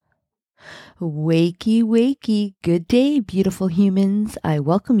Wakey, wakey. Good day, beautiful humans. I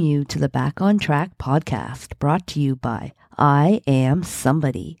welcome you to the Back on Track podcast, brought to you by I Am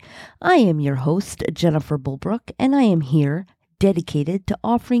Somebody. I am your host, Jennifer Bulbrook, and I am here dedicated to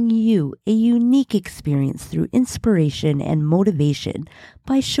offering you a unique experience through inspiration and motivation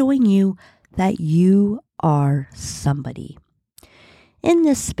by showing you that you are somebody. In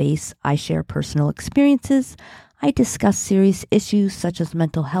this space, I share personal experiences, I discuss serious issues such as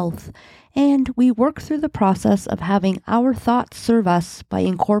mental health, and we work through the process of having our thoughts serve us by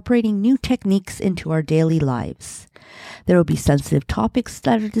incorporating new techniques into our daily lives. There will be sensitive topics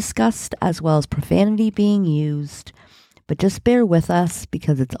that are discussed as well as profanity being used, but just bear with us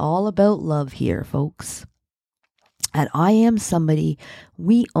because it's all about love here, folks. At I Am Somebody,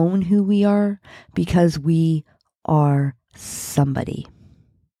 we own who we are because we are somebody.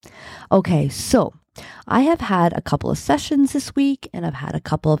 Okay, so I have had a couple of sessions this week, and I've had a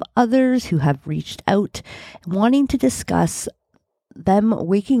couple of others who have reached out wanting to discuss them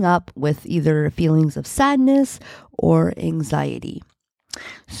waking up with either feelings of sadness or anxiety.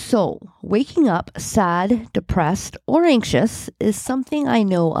 So, waking up sad, depressed, or anxious is something I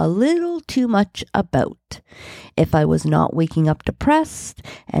know a little too much about. If I was not waking up depressed,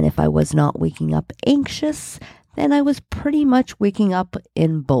 and if I was not waking up anxious, then I was pretty much waking up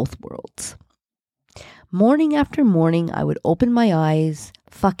in both worlds. Morning after morning, I would open my eyes.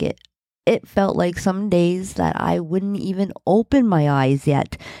 Fuck it. It felt like some days that I wouldn't even open my eyes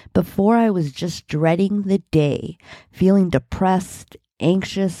yet before I was just dreading the day, feeling depressed,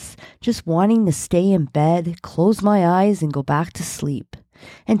 anxious, just wanting to stay in bed, close my eyes, and go back to sleep.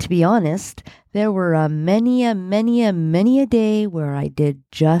 And to be honest, there were many a day where I did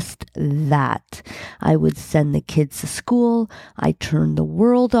just that. I would send the kids to school, I turned the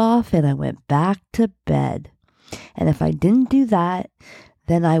world off, and I went back to bed. And if I didn't do that,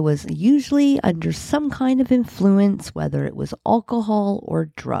 then I was usually under some kind of influence, whether it was alcohol or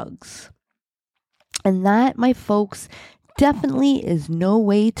drugs. And that, my folks, definitely is no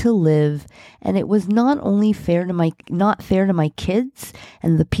way to live, and it was not only not fair to my kids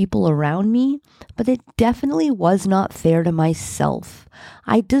and the people around me, but it definitely was not fair to myself.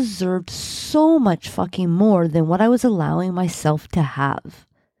 I deserved so much fucking more than what I was allowing myself to have.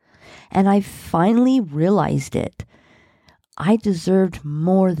 And I finally realized it. I deserved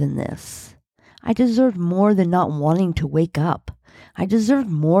more than this. I deserved more than not wanting to wake up. I deserved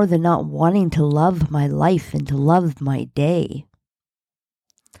more than not wanting to love my life and to love my day.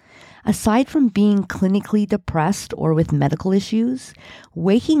 Aside from being clinically depressed or with medical issues,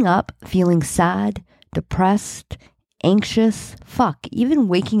 waking up feeling sad, depressed, anxious, even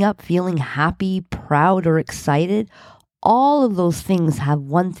waking up feeling happy, proud, or excited, all of those things have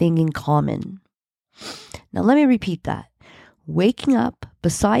one thing in common. Now let me repeat that. Waking up,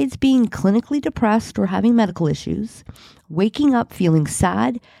 besides being clinically depressed or having medical issues, waking up feeling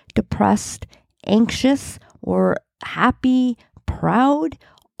sad, depressed, anxious, or happy, proud,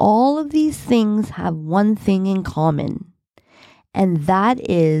 all of these things have one thing in common. And that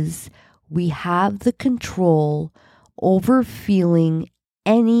is we have the control over feeling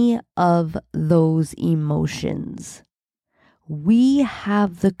any of those emotions. We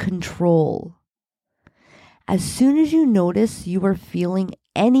have the control. As soon as you notice you are feeling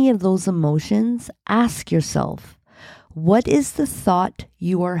any of those emotions, ask yourself, what is the thought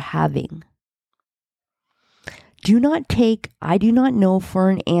you are having? Do not take I do not know for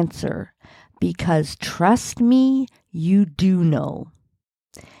an answer, because trust me, you do know.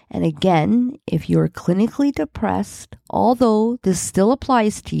 And again, if you are clinically depressed, although this still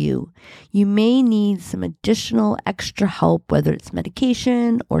applies to you, you may need some additional extra help, whether it's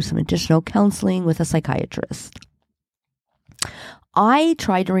medication or some additional counseling with a psychiatrist. I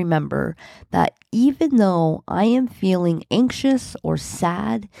try to remember that even though I am feeling anxious or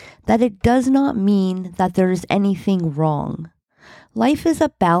sad, that it does not mean that there is anything wrong. Life is a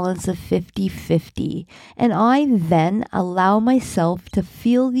balance of 50-50, and I then allow myself to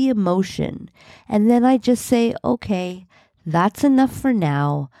feel the emotion, and then I just say, okay, that's enough for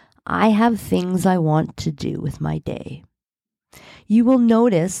now. I have things I want to do with my day. You will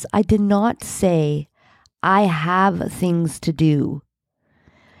notice I did not say, I have things to do.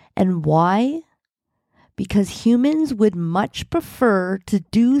 And why? Because humans would much prefer to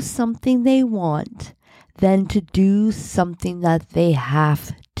do something they want than to do something that they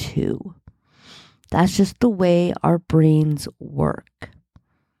have to. That's just the way our brains work.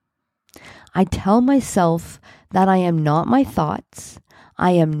 I tell myself that I am not my thoughts,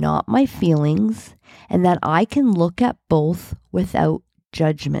 I am not my feelings, and that I can look at both without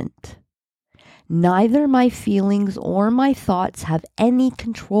judgment. Neither my feelings or my thoughts have any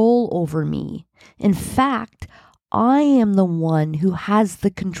control over me. In fact, I am the one who has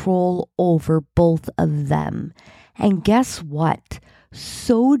the control over both of them. And guess what?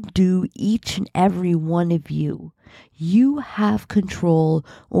 So do each and every one of you. You have control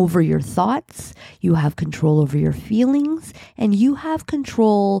over your thoughts, you have control over your feelings, and you have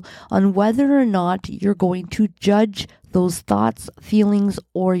control on whether or not you're going to judge those thoughts, feelings,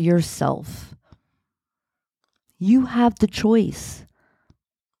 or yourself. You have the choice.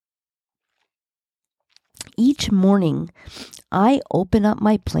 Each morning, I open up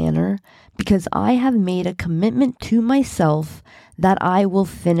my planner because I have made a commitment to myself that I will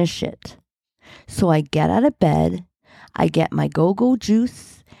finish it. So I get out of bed, I get my go-go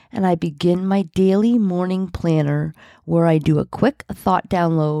juice, and I begin my daily morning planner where I do a quick thought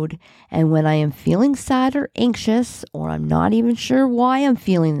download. And when I am feeling sad or anxious, or I'm not even sure why I'm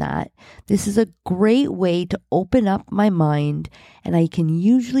feeling that, this is a great way to open up my mind, and I can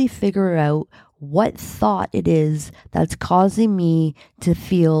usually figure out what thought it is that's causing me to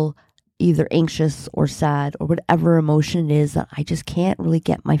feel either anxious or sad or whatever emotion it is that I just can't really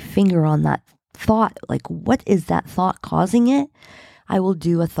get my finger on that thought. Like, what is that thought causing it? I will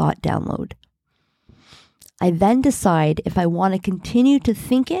do a thought download. I then decide if I want to continue to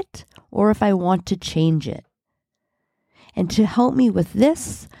think it or if I want to change it. And to help me with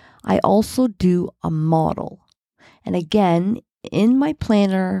this, I also do a model. And again, in my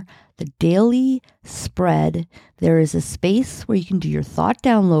planner, the daily spread, there is a space where you can do your thought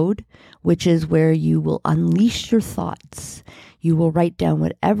download, which is where you will unleash your thoughts. You will write down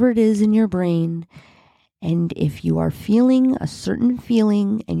whatever it is in your brain. And if you are feeling a certain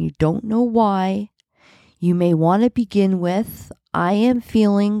feeling and you don't know why, you may want to begin with, I am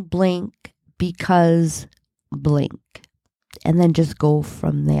feeling blank because blank, and then just go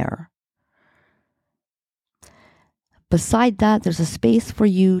from there. Beside that, there's a space for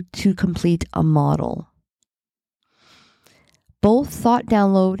you to complete a model. Both thought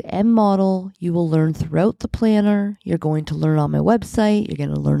download and model you will learn throughout the planner. You're going to learn on my website. You're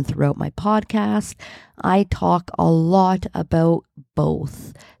going to learn throughout my podcast. I talk a lot about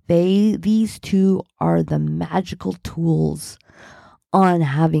both. These two are the magical tools on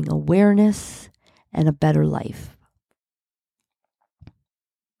having awareness and a better life.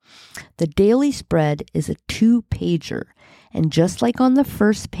 The daily spread is a 2-pager, and just like on the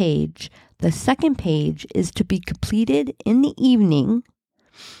first page, the second page is to be completed in the evening,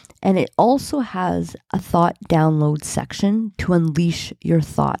 and it also has a thought download section to unleash your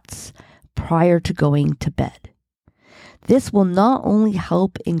thoughts prior to going to bed. This will not only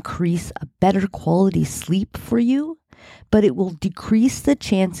help increase a better quality sleep for you, but it will decrease the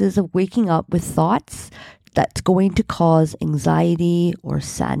chances of waking up with thoughts that's going to cause anxiety or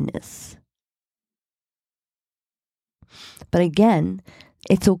sadness. But again,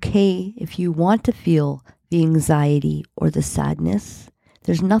 it's okay if you want to feel the anxiety or the sadness.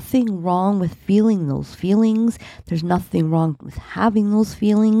 There's nothing wrong with feeling those feelings. There's nothing wrong with having those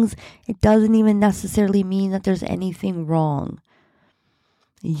feelings. It doesn't even necessarily mean that there's anything wrong.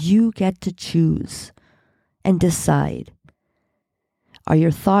 You get to choose and decide. Are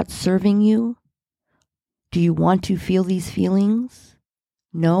your thoughts serving you? Do you want to feel these feelings?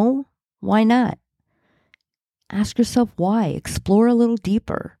 No? Why not? Ask yourself why. Explore a little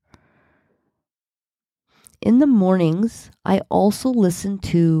deeper. In the mornings, I also listen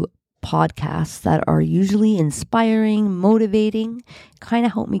to podcasts that are usually inspiring, motivating, kind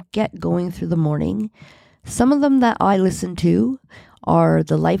of help me get going through the morning. Some of them that I listen to are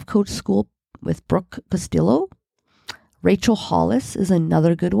the Life Coach School with Brooke Castillo. Rachel Hollis is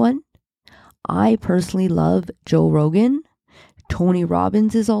another good one. I personally love Joe Rogan. Tony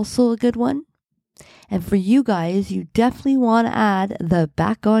Robbins is also a good one. And for you guys, you definitely want to add the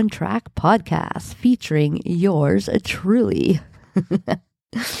Back on Track podcast featuring yours truly.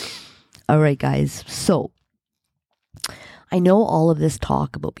 All right, guys. So I know all of this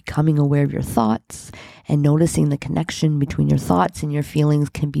talk about becoming aware of your thoughts and noticing the connection between your thoughts and your feelings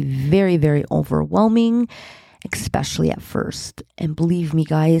can be very, very overwhelming, especially at first. And believe me,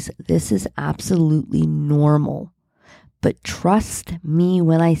 guys, this is absolutely normal. But trust me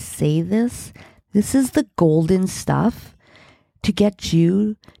when I say this, this is the golden stuff to get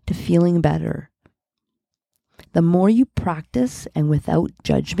you to feeling better. The more you practice and without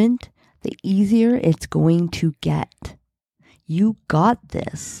judgment, the easier it's going to get. You got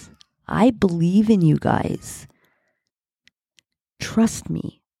this. I believe in you guys. Trust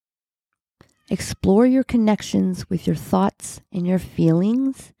me. Explore your connections with your thoughts and your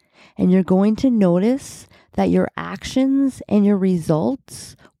feelings, and you're going to notice that your actions and your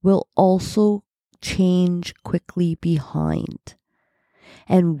results will also change quickly behind.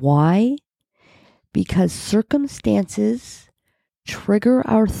 And why? Because circumstances trigger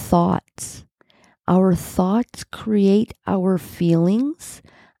our thoughts. Our thoughts create our feelings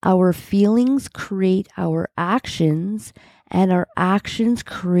create our actions, and our actions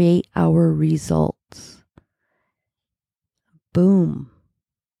create our results. Boom.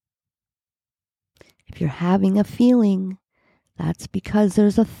 If you're having a feeling, that's because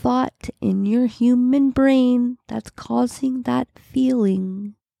there's a thought in your human brain that's causing that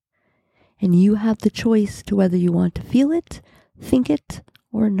feeling. And you have the choice to whether you want to feel it, think it,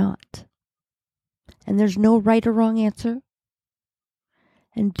 or not. And there's no right or wrong answer.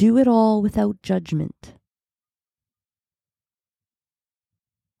 And do it all without judgment.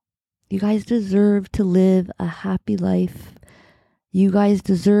 You guys deserve to live a happy life. You guys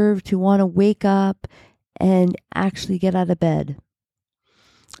deserve to want to wake up and actually get out of bed.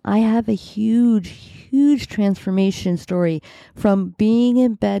 I have a huge transformation story from being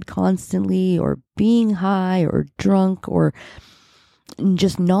in bed constantly or being high or drunk or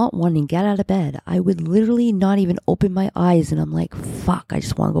just not wanting to get out of bed. I would literally not even open my eyes and I'm like, fuck, I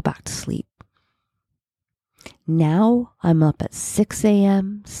just want to go back to sleep. Now I'm up at 6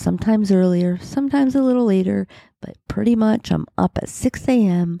 a.m., sometimes earlier, sometimes a little later, but pretty much I'm up at 6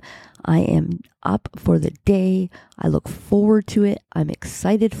 a.m. I am up for the day. I look forward to it. I'm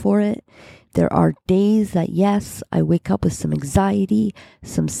excited for it. There are days that, yes, I wake up with some anxiety,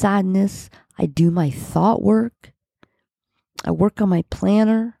 some sadness. I do my thought work. I work on my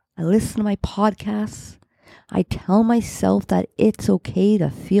planner. I listen to my podcasts. I tell myself that it's okay to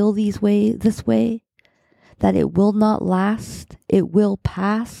feel this way, that it will not last. It will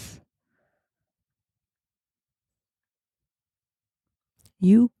pass.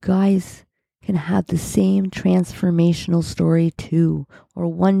 You guys can have the same transformational story too, or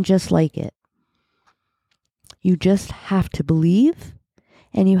one just like it. You just have to believe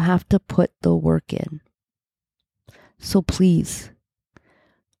and you have to put the work in. So please,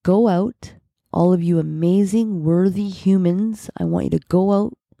 go out, all of you amazing, worthy humans. I want you to go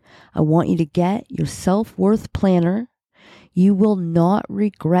out. I want you to get your self-worth planner. You will not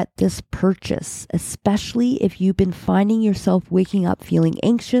regret this purchase, especially if you've been finding yourself waking up feeling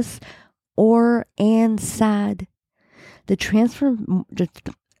anxious and sad. The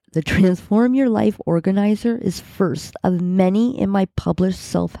Transform Your Life Organizer is first of many in my published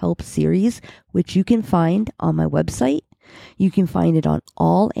self-help series, which you can find on my website. You can find it on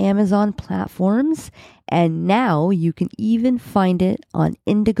all Amazon platforms, and now you can even find it on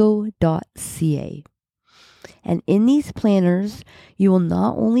indigo.ca. And in these planners, you will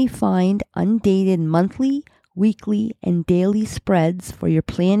not only find undated monthly, weekly, and daily spreads for your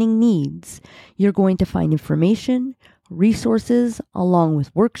planning needs, you're going to find information, resources, along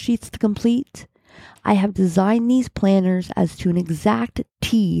with worksheets to complete. I have designed these planners as to an exact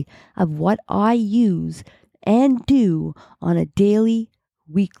T of what I use and do on a daily,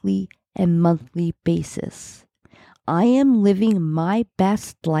 weekly, and monthly basis. I am living my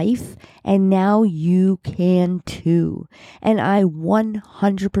best life, and now you can too. And I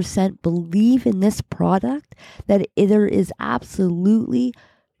 100% believe in this product, that there is absolutely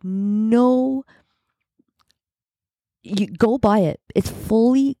no... You go buy it. It's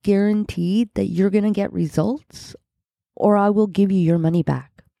fully guaranteed that you're going to get results, or I will give you your money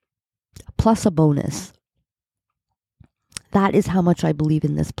back, plus a bonus. That is how much I believe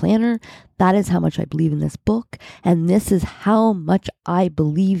in this planner. That is how much I believe in this book. And this is how much I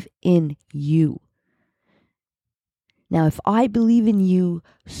believe in you. Now, if I believe in you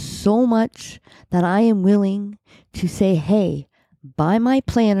so much that I am willing to say, hey, buy my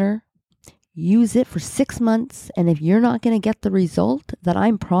planner, use it for 6 months, and if you're not going to get the result that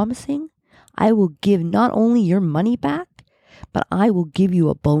I'm promising, I will give not only your money back, but I will give you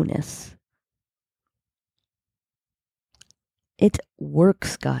a bonus. It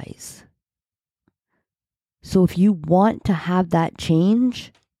works, guys. So if you want to have that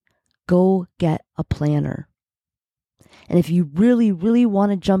change, go get a planner. And if you really, really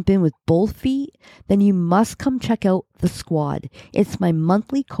want to jump in with both feet, then you must come check out The Squad. It's my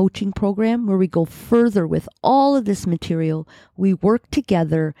monthly coaching program where we go further with all of this material. We work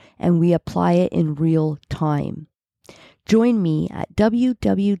together and we apply it in real time. Join me at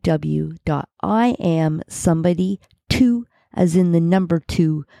www.iamsomebody2 as in the number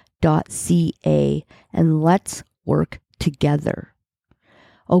 2.ca, and let's work together.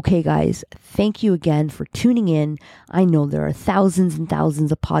 Okay, guys, thank you again for tuning in. I know there are thousands and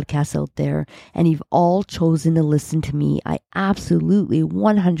thousands of podcasts out there, and you've all chosen to listen to me. I absolutely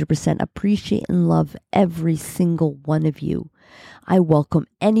 100% appreciate and love every single one of you. I welcome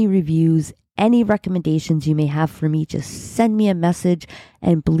any reviews, any recommendations you may have for me, just send me a message,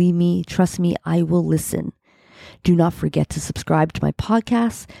 and believe me, trust me, I will listen. Do not forget to subscribe to my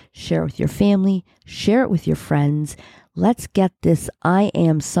podcast, share it with your family, share it with your friends. Let's get this I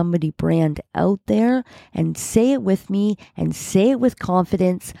Am Somebody brand out there and say it with me and say it with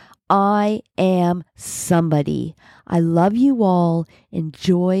confidence. I am somebody. I love you all.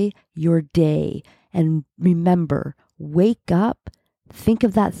 Enjoy your day. And remember, wake up, think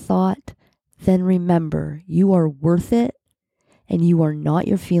of that thought, then remember you are worth it and you are not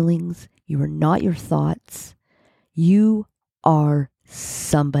your feelings. You are not your thoughts. You are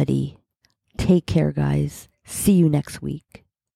somebody. Take care, guys. See you next week.